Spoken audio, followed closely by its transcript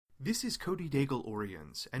This is Cody Daigle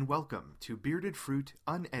Oriens, and welcome to Bearded Fruit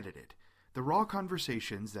Unedited, the raw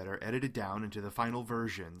conversations that are edited down into the final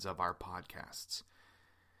versions of our podcasts.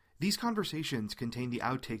 These conversations contain the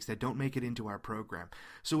outtakes that don't make it into our program,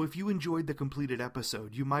 so if you enjoyed the completed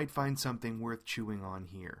episode, you might find something worth chewing on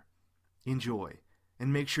here. Enjoy,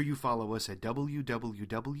 and make sure you follow us at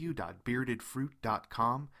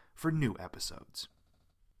www.beardedfruit.com for new episodes.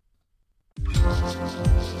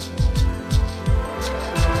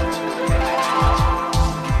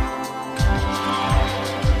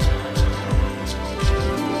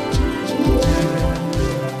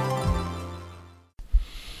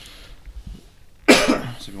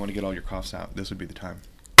 So if you want to get all your coughs out, this would be the time.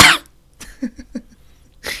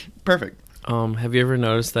 Perfect. Have you ever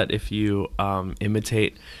noticed that if you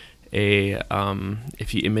imitate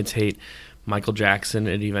Michael Jackson,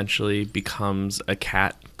 it eventually becomes a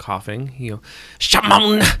cat coughing? You go,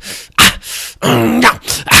 Shamon!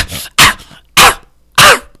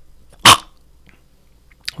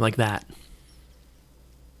 Like that.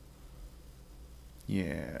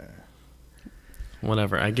 Yeah.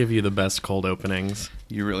 Whatever. I give you the best cold openings.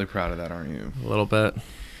 You're really proud of that, aren't you? A little bit.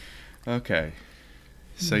 Okay.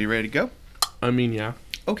 So you ready to go? I mean, yeah.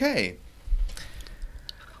 Okay.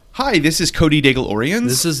 Hi, this is Cody Daigle Oriens.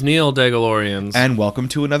 This is Neil Daigle Oriens. And welcome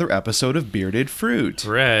to another episode of Bearded Fruit.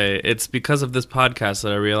 Hooray. It's because of this podcast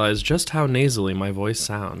that I realized just how nasally my voice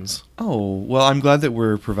sounds. Oh, well, I'm glad that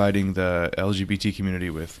we're providing the LGBT community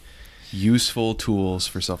with useful tools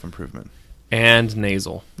for self-improvement. And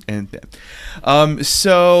nasal. And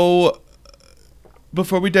so,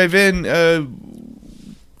 before we dive in, a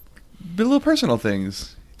little personal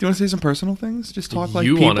things. Do you want to say some personal things? Just talk like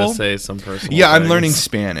you people? You want to say some personal Yeah, things. I'm learning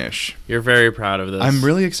Spanish. You're very proud of this. I'm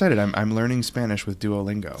really excited. I'm learning Spanish with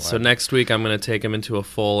Duolingo. So next week I'm going to take him into a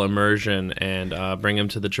full immersion and bring him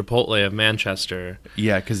to the Chipotle of Manchester.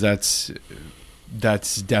 Yeah, because that's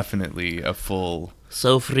definitely a full...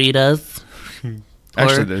 Sofritas.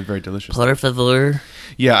 Actually, they're very delicious. Por favor.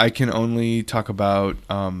 Yeah, I can only talk about...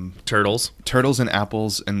 turtles and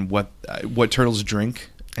apples and what turtles drink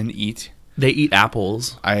and eat. They eat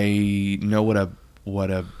apples. I know what a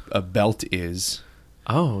belt is.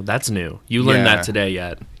 Oh, that's new. You learned that today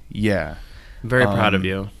yet. Yeah. I'm very proud of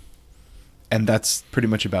you. And that's pretty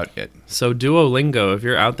much about it. So Duolingo, if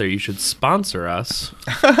you're out there, you should sponsor us.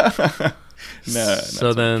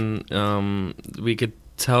 So then we could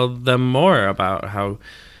tell them more about how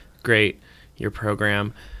great your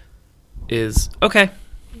program is. Okay.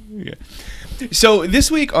 Yeah. So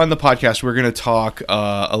this week on the podcast, we're going to talk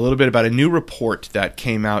a little bit about a new report that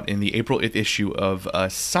came out in the April 8th issue of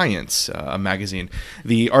Science, a magazine.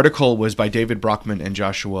 The article was by David Brockman and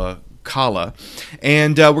Joshua Kalla.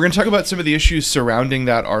 And we're going to talk about some of the issues surrounding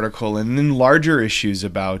that article and then larger issues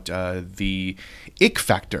about the ick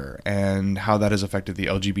factor and how that has affected the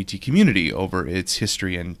LGBT community over its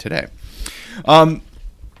history and today. So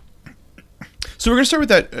we're going to start with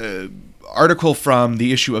that article from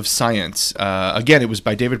the issue of Science. Again, it was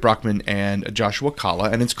by David Brockman and Joshua Kalla,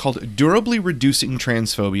 and it's called Durably Reducing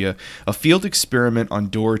Transphobia, a Field Experiment on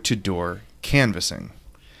Door-to-Door Canvassing.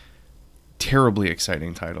 Terribly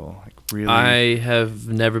exciting title. Like, really. I have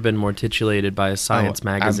never been more titulated by a Science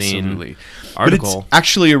magazine absolutely. article. But it's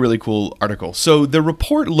actually a really cool article. So the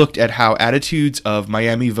report looked at how attitudes of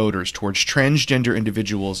Miami voters towards transgender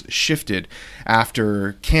individuals shifted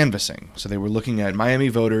after canvassing. So they were looking at Miami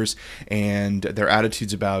voters and their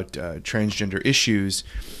attitudes about transgender issues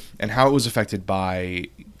and how it was affected by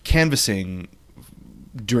canvassing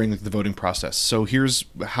during the voting process. So here's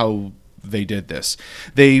how they did this.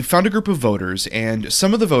 They found a group of voters, and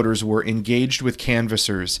some of the voters were engaged with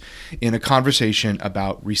canvassers in a conversation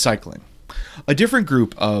about recycling. A different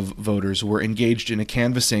group of voters were engaged in a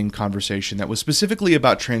canvassing conversation that was specifically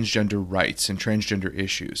about transgender rights and transgender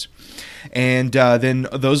issues. And then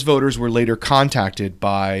those voters were later contacted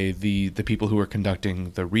by the people who were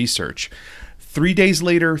conducting the research. 3 days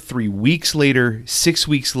later, 3 weeks later, 6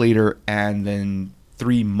 weeks later, and then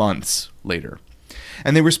 3 months later.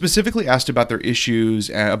 And they were specifically asked about their issues,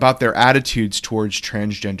 about their attitudes towards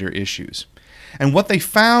transgender issues. And what they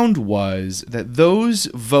found was that those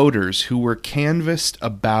voters who were canvassed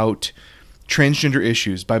about transgender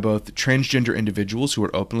issues by both transgender individuals who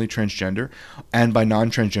were openly transgender and by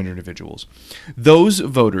non-transgender individuals, those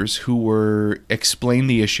voters who were explained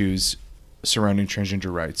the issues surrounding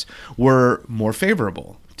transgender rights were more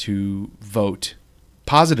favorable to vote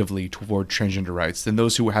positively toward transgender rights than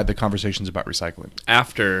those who had the conversations about recycling.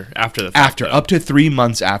 After the fact. Up to 3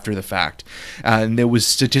 months after the fact. And there was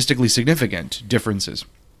statistically significant differences.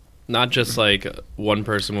 Not just like one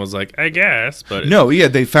person was like, I guess, but No, yeah,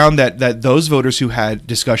 they found that those voters who had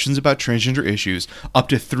discussions about transgender issues up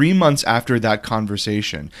to 3 months after that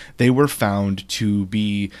conversation, they were found to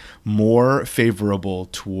be more favorable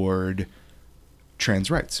toward trans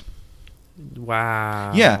rights.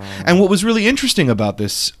 wow. Yeah, and what was really interesting about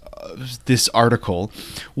this article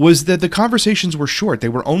was that the conversations were short. They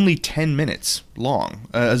were only 10 minutes long.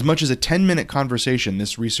 As much as a 10-minute conversation,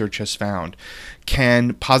 this research has found,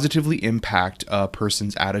 can positively impact a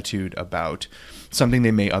person's attitude about something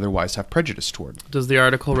they may otherwise have prejudice toward. Does the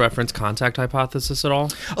article reference contact hypothesis at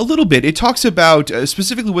all? A little bit. It talks about,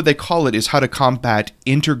 specifically what they call it is how to combat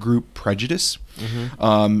intergroup prejudice.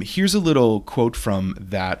 Here's a little quote from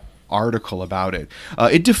that article about it.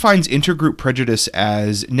 It defines intergroup prejudice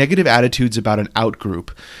as negative attitudes about an outgroup,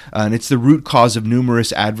 and it's the root cause of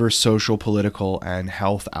numerous adverse social, political, and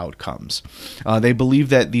health outcomes. They believe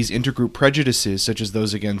that these intergroup prejudices, such as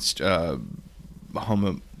those against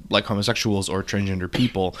homosexuals or transgender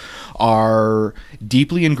people, are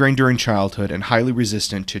deeply ingrained during childhood and highly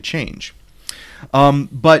resistant to change.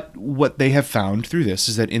 But what they have found through this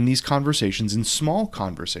is that in these conversations, in small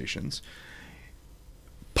conversations,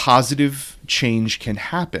 positive change can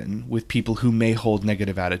happen with people who may hold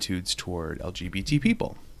negative attitudes toward LGBT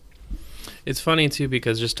people. It's funny too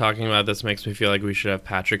because just talking about this makes me feel like we should have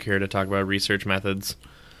Patrick here to talk about research methods.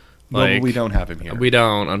 But we don't have him here. We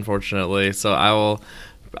don't, unfortunately. So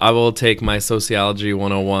I will take my sociology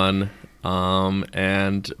 101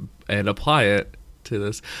 and apply it to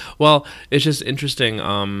this. Well, it's just interesting.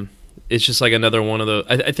 It's just like another one of the.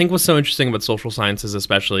 I think what's so interesting about social sciences,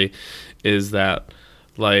 especially, is that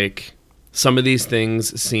like some of these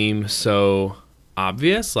things seem so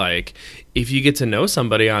obvious. Like if you get to know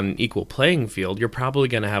somebody on an equal playing field, you're probably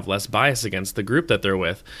going to have less bias against the group that they're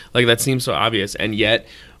with. Like that seems so obvious, and yet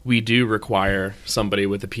we do require somebody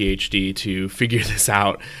with a PhD to figure this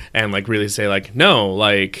out and like really say like, no,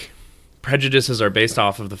 like prejudices are based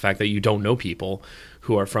off of the fact that you don't know people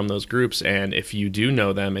who are from those groups, and if you do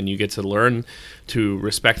know them and you get to learn to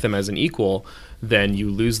respect them as an equal, then you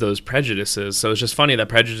lose those prejudices. So it's just funny that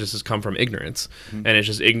prejudices come from ignorance, and it's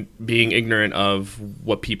just being ignorant of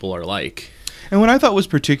what people are like. And what I thought was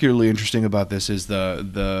particularly interesting about this is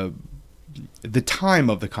the time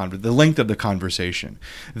of the length of the conversation.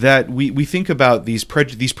 That we think about these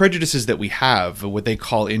prejudices that we have, what they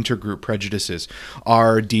call intergroup prejudices,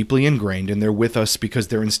 are deeply ingrained, and they're with us because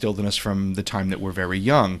they're instilled in us from the time that we're very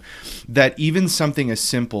young. That even something as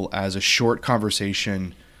simple as a short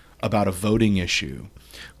conversation about a voting issue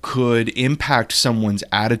could impact someone's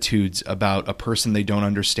attitudes about a person they don't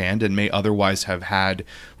understand and may otherwise have had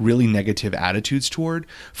really negative attitudes toward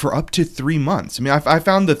for up to 3 months. I mean, I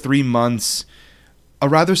found the 3 months a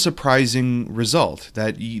rather surprising result,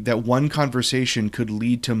 that one conversation could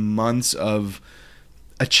lead to months of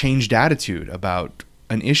a changed attitude about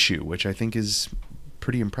an issue, which I think is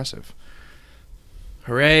pretty impressive.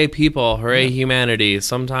 Hooray, people. Hooray, humanity.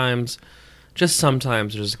 Sometimes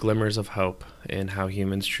there's glimmers of hope in how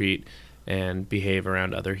humans treat and behave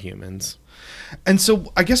around other humans. And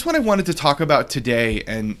so I guess what I wanted to talk about today,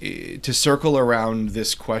 and to circle around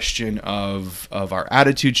this question of our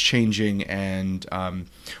attitudes changing and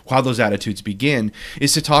how those attitudes begin,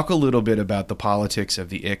 is to talk a little bit about the politics of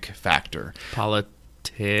the ick factor.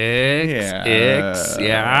 Yeah.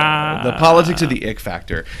 The politics of the ick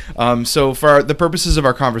factor. So for the purposes of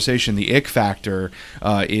our conversation, the ick factor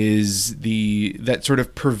is that sort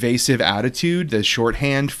of pervasive attitude, the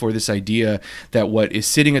shorthand for this idea that what is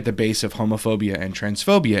sitting at the base of homophobia and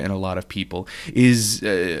transphobia in a lot of people is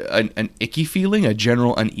an icky feeling, a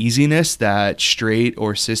general uneasiness that straight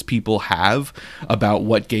or cis people have about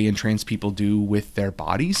what gay and trans people do with their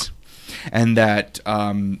bodies. And that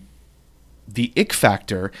the ick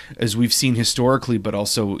factor, as we've seen historically, but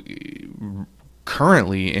also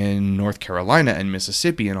currently in North Carolina and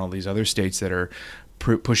Mississippi and all these other states that are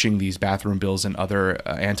pushing these bathroom bills and other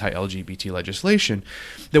anti-LGBT legislation,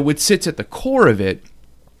 that what sits at the core of it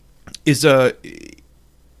is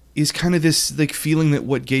kind of this like feeling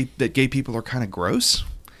that gay people are kind of gross,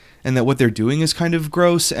 and that what they're doing is kind of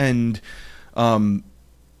gross and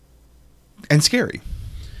scary.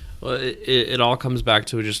 Well, it all comes back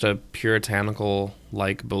to just a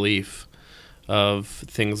puritanical-like belief of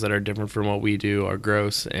things that are different from what we do are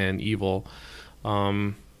gross and evil.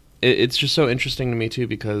 It's just so interesting to me, too,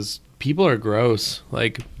 because people are gross.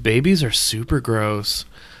 Like, babies are super gross.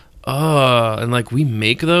 And, like, we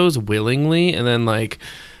make those willingly and then, like,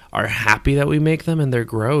 are happy that we make them, and they're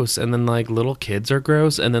gross. And then, like, little kids are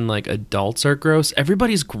gross, and then, like, adults are gross.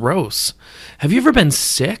 Everybody's gross. Have you ever been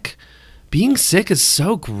sick? Being sick is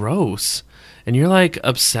so gross. and you're like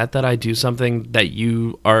upset that I do something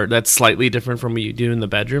that's slightly different from what you do in the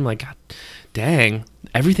bedroom. Like, God, dang,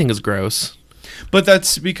 everything is gross. But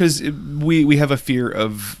that's because we have a fear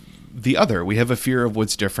of the other. We have a fear of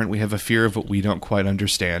what's different. We have a fear of what we don't quite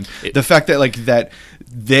understand. The fact that that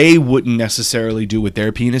they wouldn't necessarily do with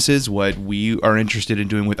their penises what we are interested in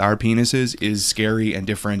doing with our penises is scary and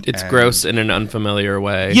different. It's gross in an unfamiliar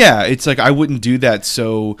way. Yeah, it's like I wouldn't do that.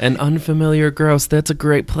 So an unfamiliar gross. That's a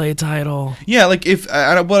great play title. Yeah, like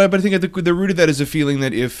but I think at the root of that is a feeling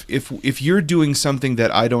that if you're doing something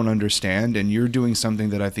that I don't understand and you're doing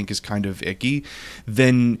something that I think is kind of icky,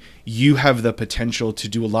 then you have the potential to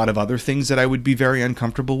do a lot of other things that I would be very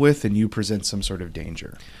uncomfortable with, and you present some sort of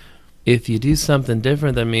danger. If you do something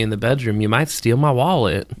different than me in the bedroom, you might steal my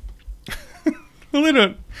wallet. Well, I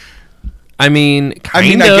don't. I mean,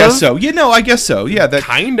 I guess so. I guess so. Yeah, that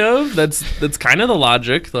kind of. That's kind of the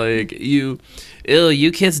logic. Like you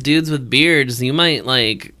kiss dudes with beards. You might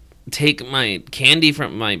like take my candy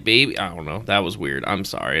from my baby. I don't know. That was weird. I'm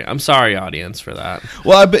sorry, audience, for that.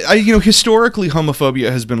 Well, historically, homophobia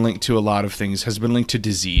has been linked to a lot of things. Has been linked to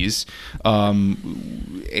disease.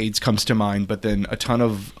 AIDS comes to mind, but then a ton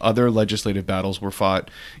of other legislative battles were fought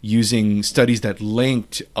using studies that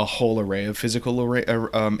linked a whole array of physical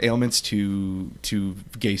ailments to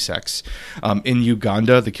gay sex. In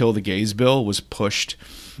Uganda, the Kill the Gays bill was pushed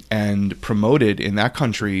and promoted in that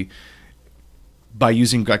country by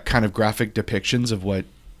using kind of graphic depictions of what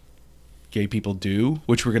gay people do,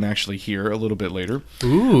 which we're going to actually hear a little bit later.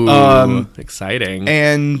 Ooh, exciting.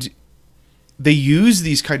 And they use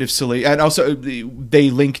these kind of silly, and also they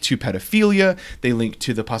link to pedophilia, they link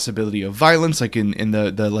to the possibility of violence, like in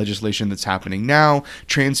the legislation that's happening now.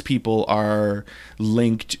 Trans people are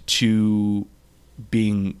linked to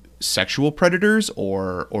being sexual predators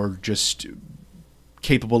or just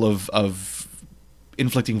capable of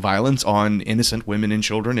inflicting violence on innocent women and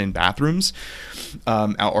children in bathrooms,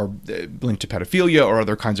 or linked to pedophilia or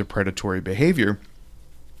other kinds of predatory behavior.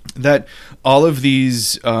 That all of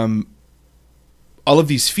these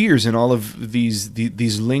fears and all of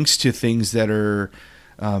these links to things that are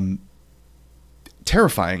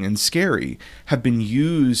terrifying and scary have been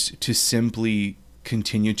used to simply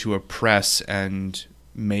continue to oppress and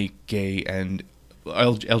make gay and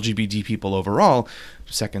LGBT people overall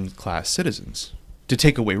second-class citizens, to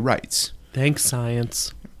take away rights. Thanks,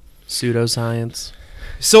 science. Pseudoscience.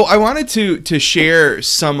 So I wanted to share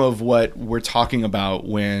some of what we're talking about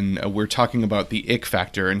when we're talking about the ick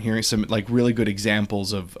factor, and hearing some like really good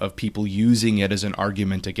examples of people using it as an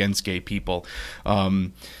argument against gay people.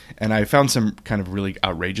 And I found some kind of really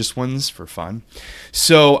outrageous ones for fun.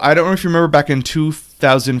 So I don't know if you remember back in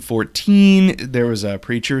 2014, there was a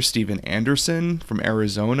preacher, Steven Anderson from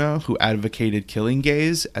Arizona, who advocated killing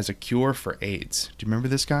gays as a cure for AIDS. Do you remember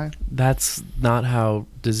this guy? That's not how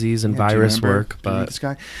disease and virus work, but this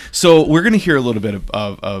guy. So we're going to hear a little bit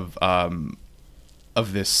of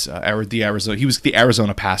this. The Arizona. He was the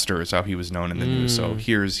Arizona pastor, is how he was known in the news. So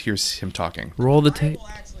here's him talking. Roll the tape.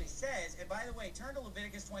 Actually says, and by the way, turn to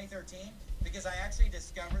Leviticus 20:13 because I actually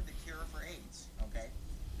discovered the cure for AIDS. Okay,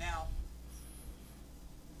 now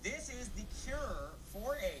this is the cure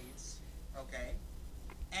for AIDS. Okay,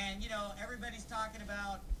 and everybody's talking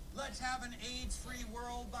about let's have an AIDS-free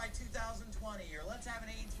world by 2020, or let's have an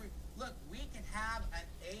AIDS-free. Look, we could have an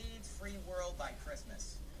AIDS-free world by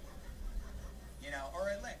Christmas.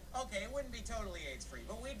 Or okay, it wouldn't be totally AIDS-free,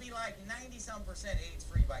 but we'd be like 90-some%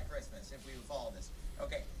 AIDS-free by Christmas if we would follow this.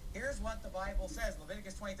 Okay, here's what the Bible says,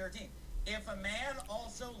 Leviticus 20:13. If a man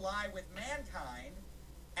also lie with mankind,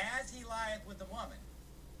 as he lieth with the woman,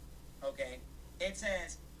 okay, it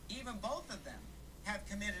says, even both of them have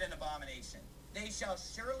committed an abomination. They shall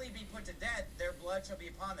surely be put to death, their blood shall be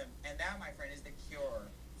upon them, and that, my friend, is the cure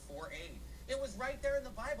for AIDS. It was right there in the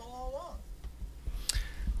Bible all along.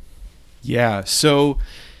 Yeah, so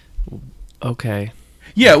okay.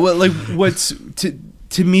 Yeah, well, like what's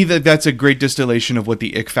to me that's a great distillation of what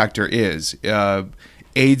the ick factor is.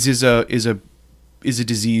 AIDS is a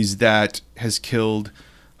disease that has killed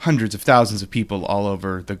hundreds of thousands of people all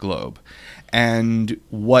over the globe, and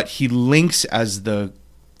what he links as the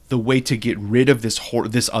way to get rid of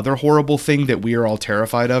this other horrible thing that we are all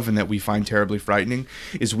terrified of and that we find terribly frightening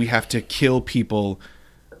is we have to kill people.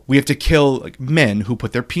 We have to kill like men who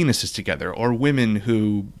put their penises together, or women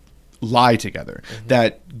who lie together. Mm-hmm.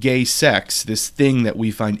 That gay sex, this thing that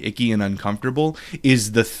we find icky and uncomfortable,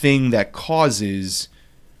 is the thing that causes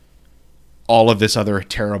all of these are the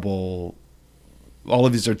terrible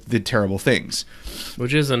things.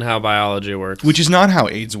 Which isn't how biology works. Which is not how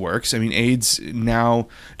AIDS works. I mean, AIDS now...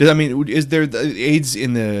 AIDS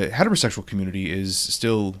in the heterosexual community is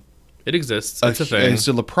still It exists. It's a thing. And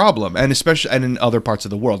still a problem, and especially and in other parts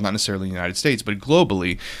of the world, not necessarily in the United States, but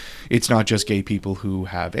globally, it's not just gay people who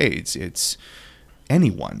have AIDS; it's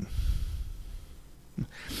anyone.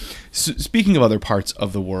 So, speaking of other parts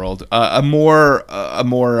of the world, a more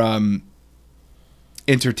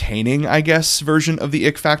entertaining, I guess, version of the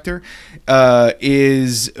ick factor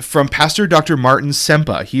is from Pastor Dr. Martin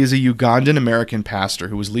Sempa. He is a Ugandan American pastor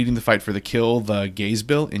who was leading the fight for the Kill the Gays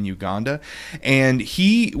bill in Uganda, and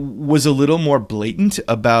he was a little more blatant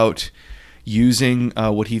about using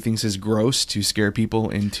what he thinks is gross to scare people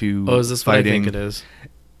into Oh, is this fighting. what I think it is?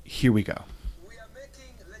 Here we go. We are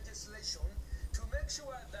making legislation to make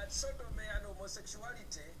sure that sodomy and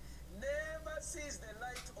homosexuality never sees the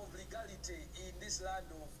light of legality in this land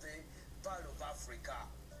of the Pearl of Africa.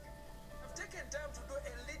 I've taken time to do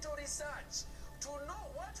a little research to know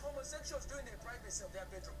what homosexuals do in the privacy of their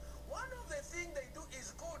bedroom. One of the things they do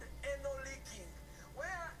is called anal leaking,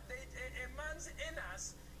 where a man's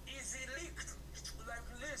anus is leaked like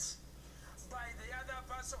this by the other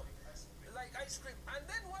person, like ice cream. And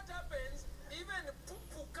then what happens, even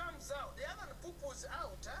poo-poo comes out. The other poo-poo's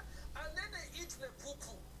out, and then they eat the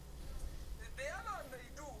poo-poo. The other one they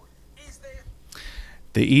do is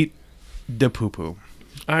They eat the poo-poo.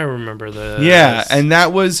 I remember this. Yeah, and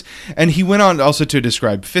that was, and he went on also to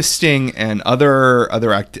describe fisting and other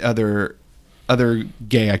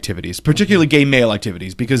gay activities, particularly gay male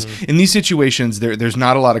activities, because in these situations there's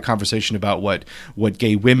not a lot of conversation about what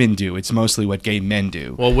gay women do. It's mostly what gay men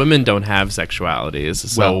do. Well, women don't have sexualities,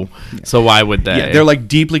 so Well, so why would they? Yeah, they're like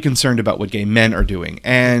deeply concerned about what gay men are doing,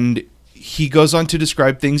 and he goes on to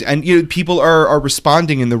describe things, and people are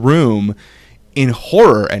responding in the room in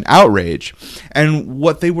horror and outrage, and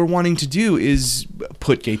what they were wanting to do is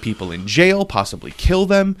put gay people in jail, possibly kill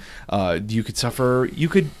them. You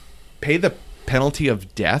could pay the penalty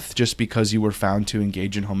of death just because you were found to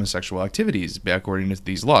engage in homosexual activities, according to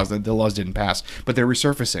these laws. The laws didn't pass, but they're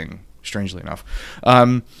resurfacing, strangely enough.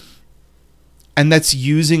 And that's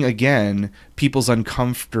using, again, people's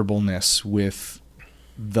uncomfortableness with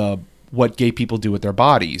what gay people do with their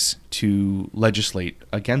bodies to legislate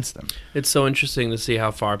against them. It's so interesting to see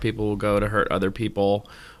how far people will go to hurt other people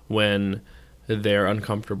when they're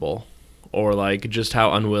uncomfortable, or like just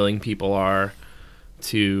how unwilling people are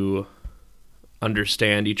to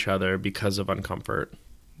understand each other because of uncomfort.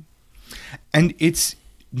 And it's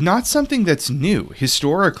not something that's new.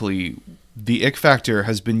 Historically, the ick factor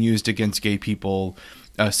has been used against gay people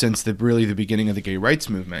since the beginning of the gay rights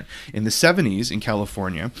movement. In the 70s in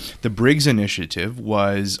California, the Briggs Initiative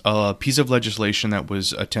was a piece of legislation that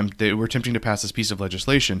was they were attempting to pass this piece of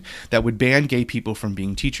legislation that would ban gay people from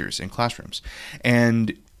being teachers in classrooms.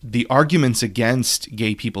 And the arguments against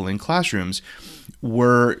gay people in classrooms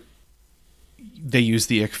were they used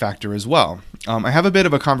the ick factor as well. I have a bit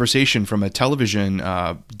of a conversation from a television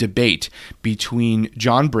debate between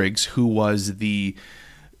John Briggs, who was the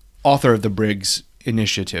author of the Briggs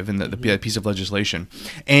Initiative and the piece of legislation,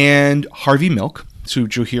 and Harvey Milk,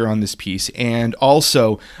 which you'll hear on this piece, and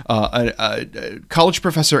also a college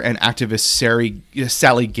professor and activist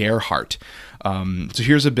Sally Gerhardt. So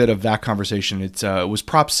here's a bit of that conversation. It was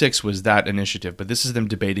Prop 6 was that initiative, but this is them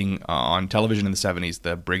debating on television in the 70s,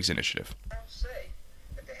 the Briggs Initiative. say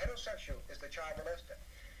that the heterosexual is the child molester.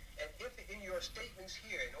 And if in your statements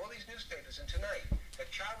here, in all these newspapers and tonight,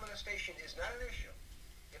 that child molestation is not an issue,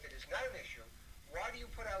 if it is not an issue, why do you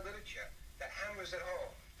put out literature that hammers it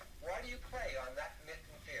home? Why do you play on that myth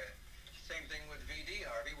and fear? Same thing with VD,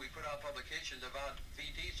 Harvey. We put out publications about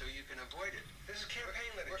VD so you can avoid it. This is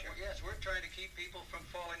campaign literature. Yes, we're trying to keep people from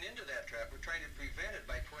falling into that trap. We're trying to prevent it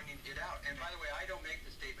by pointing it out. And by the way, I don't make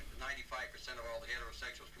the statement that 95% of all the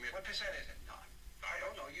heterosexuals commit. What percent is it? I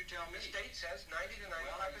don't know. You tell me. The state says 90 to 95%.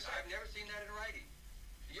 Well, I've never seen that in writing.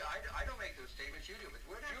 Yeah, I don't make those statements. You do, but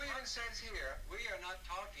we're not. Julian says here, We are not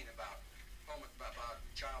talking about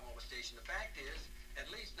child molestation. The fact is, at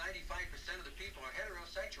least 95% of the people are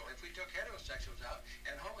heterosexual. If we took heterosexuals out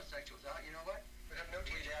and homosexuals out, you know what? we'd have no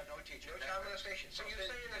teaching. We'd have no teaching. No child molestation. So you're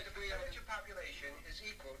saying that the percentage of population is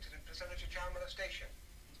equal to the percentage of child molestation?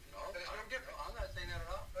 No, There's no difference. I'm not saying that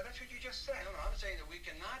at all. Well, that's what you just said. No, I'm saying that we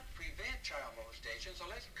cannot prevent child molestation, so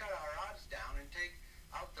let's cut our odds down and take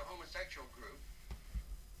out the homosexual group.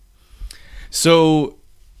 So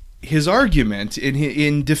his argument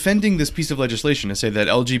in defending this piece of legislation to say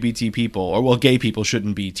that LGBT people, or well, gay people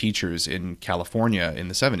shouldn't be teachers in California in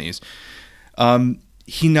the 70s,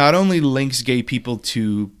 he not only links gay people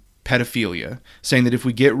to pedophilia, saying that if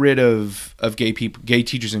we get rid of gay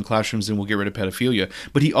teachers in classrooms, then we'll get rid of pedophilia,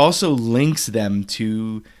 but he also links them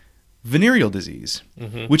to venereal disease,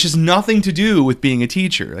 which has nothing to do with being a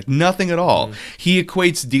teacher, like nothing at all. He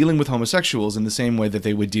equates dealing with homosexuals in the same way that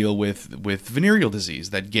they would deal with venereal disease,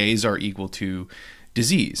 that gays are equal to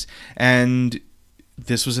disease. And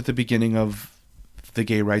this was at the beginning of the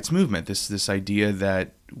gay rights movement, this idea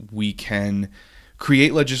that we can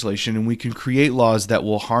create legislation and we can create laws that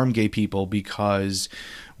will harm gay people because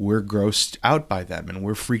we're grossed out by them and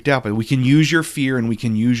we're freaked out by them. We can use your fear and we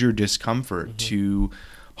can use your discomfort to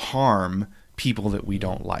harm people that we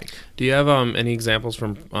don't like. Do you have any examples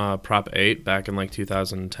from Prop 8 back in like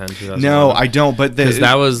 2010, 2011? No, I don't. But because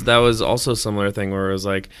that was also a similar thing where it was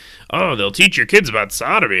like, oh, they'll teach your kids about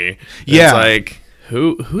sodomy. And Yeah. it's like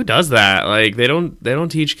who does that? Like they don't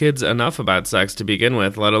teach kids enough about sex to begin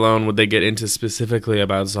with, let alone would they get into specifically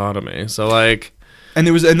about sodomy. So like. And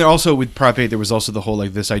there also with Prop 8 there was also the whole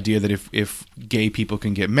like this idea that if gay people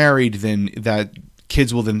can get married, then that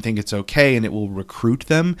kids will then think it's okay and it will recruit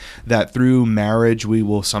them, that through marriage we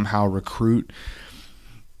will somehow recruit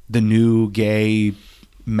the new gay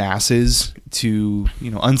masses to,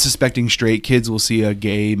 unsuspecting straight kids will see a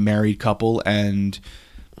gay married couple and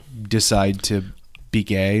decide to be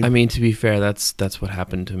gay. I mean, to be fair, that's what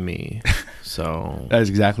happened to me. So that is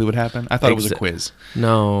exactly what happened. I thought it was a quiz.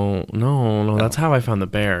 No, that's how I found the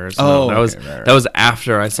bears. Oh, that was okay, right. That was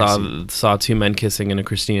after I saw two men kissing in a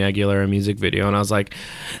Christina Aguilera music video, and I was like,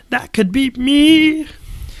 that could be me.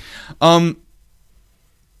 So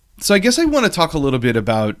I guess I want to talk a little bit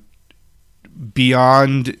about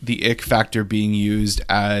beyond the ick factor being used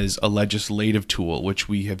as a legislative tool, which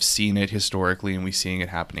we have seen it historically and we're seeing it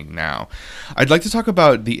happening now. I'd like to talk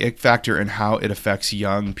about the ick factor and how it affects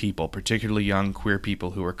young people, particularly young queer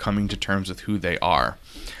people who are coming to terms with who they are.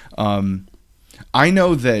 I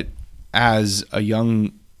know that as a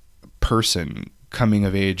young person coming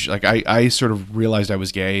of age, like I sort of realized I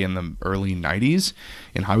was gay in the early 90s,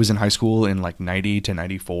 and I was in high school in like 90 to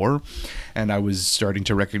 94, and I was starting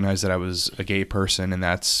to recognize that I was a gay person and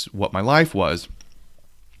that's what my life was.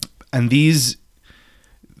 And these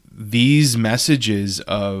messages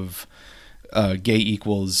of gay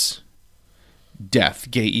equals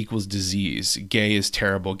death, gay equals disease, gay is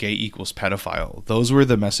terrible, gay equals pedophile, those were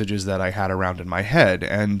the messages that I had around in my head,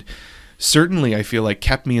 and certainly I feel like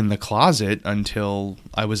kept me in the closet until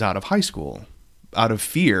I was out of high school, out of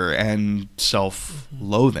fear and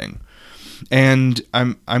self-loathing. And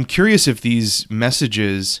I'm curious if these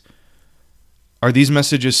messages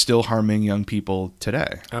still harming young people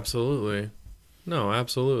today? Absolutely. No,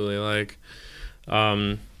 absolutely. Like,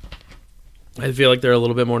 I feel like they're a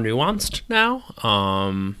little bit more nuanced now.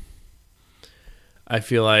 I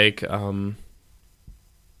feel like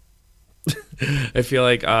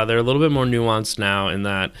they're a little bit more nuanced now in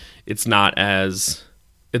that it's not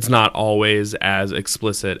always as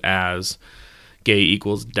explicit as gay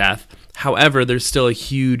equals death. However, there's still a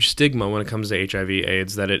huge stigma when it comes to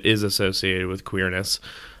HIV/AIDS that it is associated with queerness.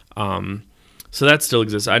 So that still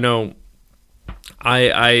exists. I know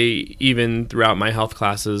I even throughout my health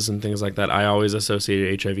classes and things like that, I always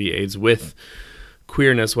associated HIV/AIDS with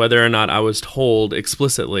queerness, whether or not I was told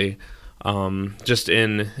explicitly. Just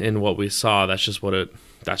in what we saw, that's just what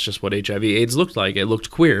HIV/AIDS looked like. It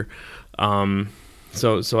looked queer.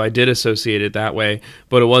 So I did associate it that way,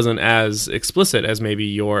 but it wasn't as explicit as maybe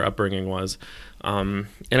your upbringing was. And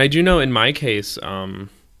I do know in my case, in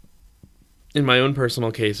my own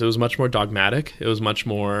personal case, it was much more dogmatic. It was much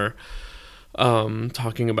more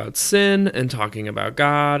talking about sin and talking about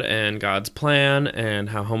God and God's plan and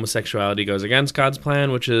how homosexuality goes against God's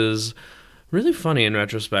plan, which is really funny in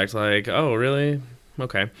retrospect. Like, oh, really?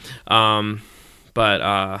 Okay.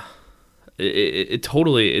 But it's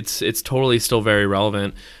totally still very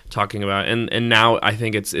relevant talking about, and now I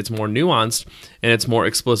think it's more nuanced and it's more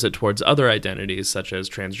explicit towards other identities such as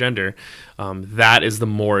transgender. That is the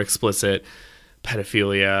more explicit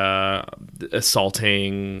pedophilia,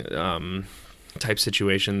 assaulting type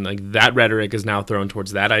situation. Like that rhetoric is now thrown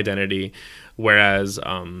towards that identity, whereas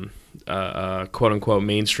quote unquote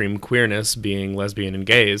mainstream queerness, being lesbian and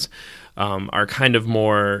gays, are kind of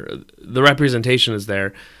more, the representation is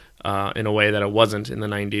there in a way that it wasn't in the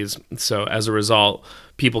 90s. So as a result,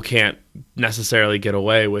 people can't necessarily get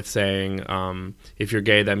away with saying if you're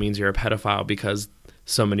gay, that means you're a pedophile, because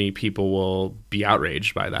so many people will be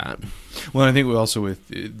outraged by that. Well, I think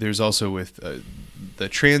there's also with the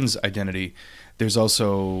trans identity, there's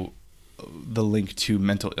also the link to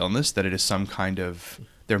mental illness, that it is some kind of,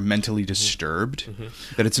 they're mentally disturbed,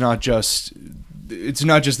 that it's not just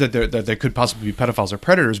that they could possibly be pedophiles or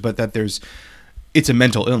predators, but that it's a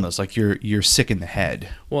mental illness, like you're sick in the head.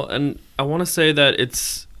 Well, and I want to say that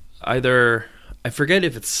it's either I forget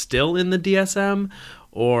if it's still in the DSM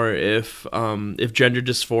or if gender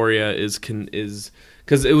dysphoria is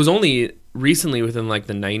because it was only recently within like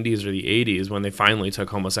the 90s or the 80s when they finally took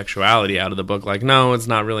homosexuality out of the book. Like, no, it's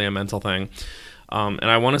not really a mental thing. And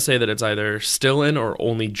I want to say that it's either still in or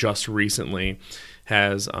only just recently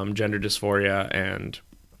has gender dysphoria and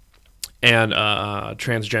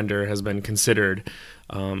transgender has been considered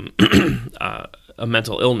a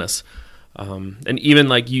mental illness. And even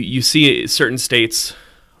like you see certain states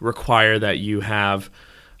require that you have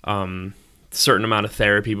certain amount of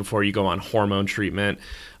therapy before you go on hormone treatment.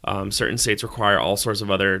 Certain states require all sorts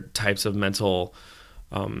of other types of mental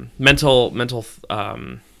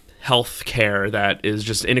health care that is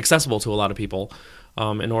just inaccessible to a lot of people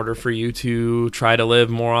in order for you to try to live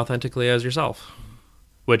more authentically as yourself,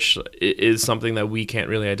 which is something that we can't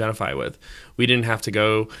really identify with. We didn't have to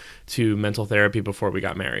go to mental therapy before we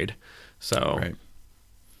got married. So Right.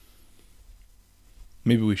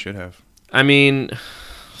 Maybe we should have. I mean,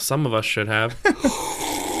 some of us should have.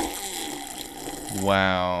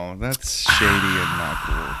 Wow, that's shady and not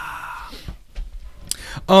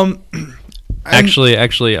cool. Actually,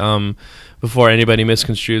 before anybody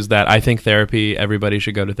misconstrues that, I think everybody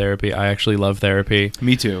should go to therapy. I actually love therapy.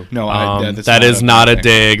 Me too. No, that's that is not a thing.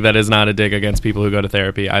 dig. That is not a dig against people who go to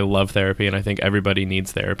therapy. I love therapy, and I think everybody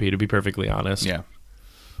needs therapy, to be perfectly honest. Yeah.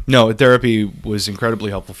 No, therapy was incredibly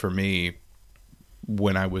helpful for me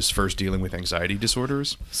when I was first dealing with anxiety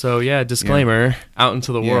disorders. So yeah, disclaimer, out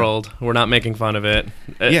into the Yeah. world, we're not making fun of it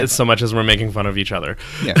Yeah. so much as we're making fun of each other.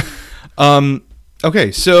 Yeah.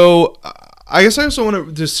 Okay, so I guess I also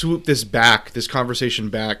want to swoop this conversation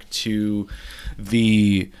back to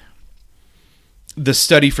the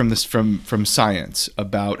study from science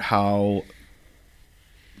about how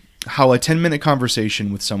a 10-minute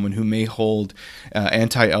conversation with someone who may hold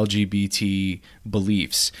anti-LGBT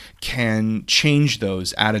beliefs can change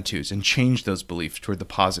those attitudes and change those beliefs toward the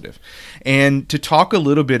positive. And to talk a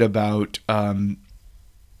little bit about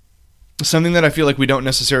something that I feel like we don't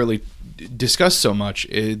necessarily discuss so much,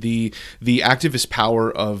 the activist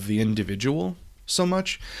power of the individual so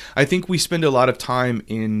much. I think we spend a lot of time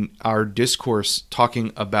in our discourse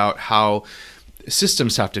talking about how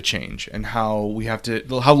systems have to change and how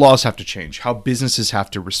laws have to change, how businesses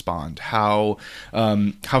have to respond, how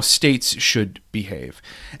states should behave,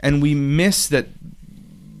 and we miss that.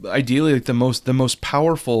 Ideally, like the most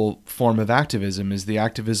powerful form of activism is the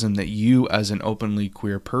activism that you, as an openly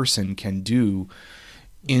queer person, can do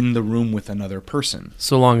in the room with another person.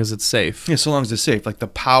 So long as it's safe. Yeah, so long as it's safe. Like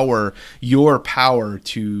your power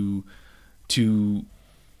to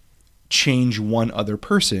change one other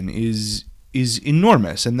person is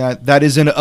enormous, and that is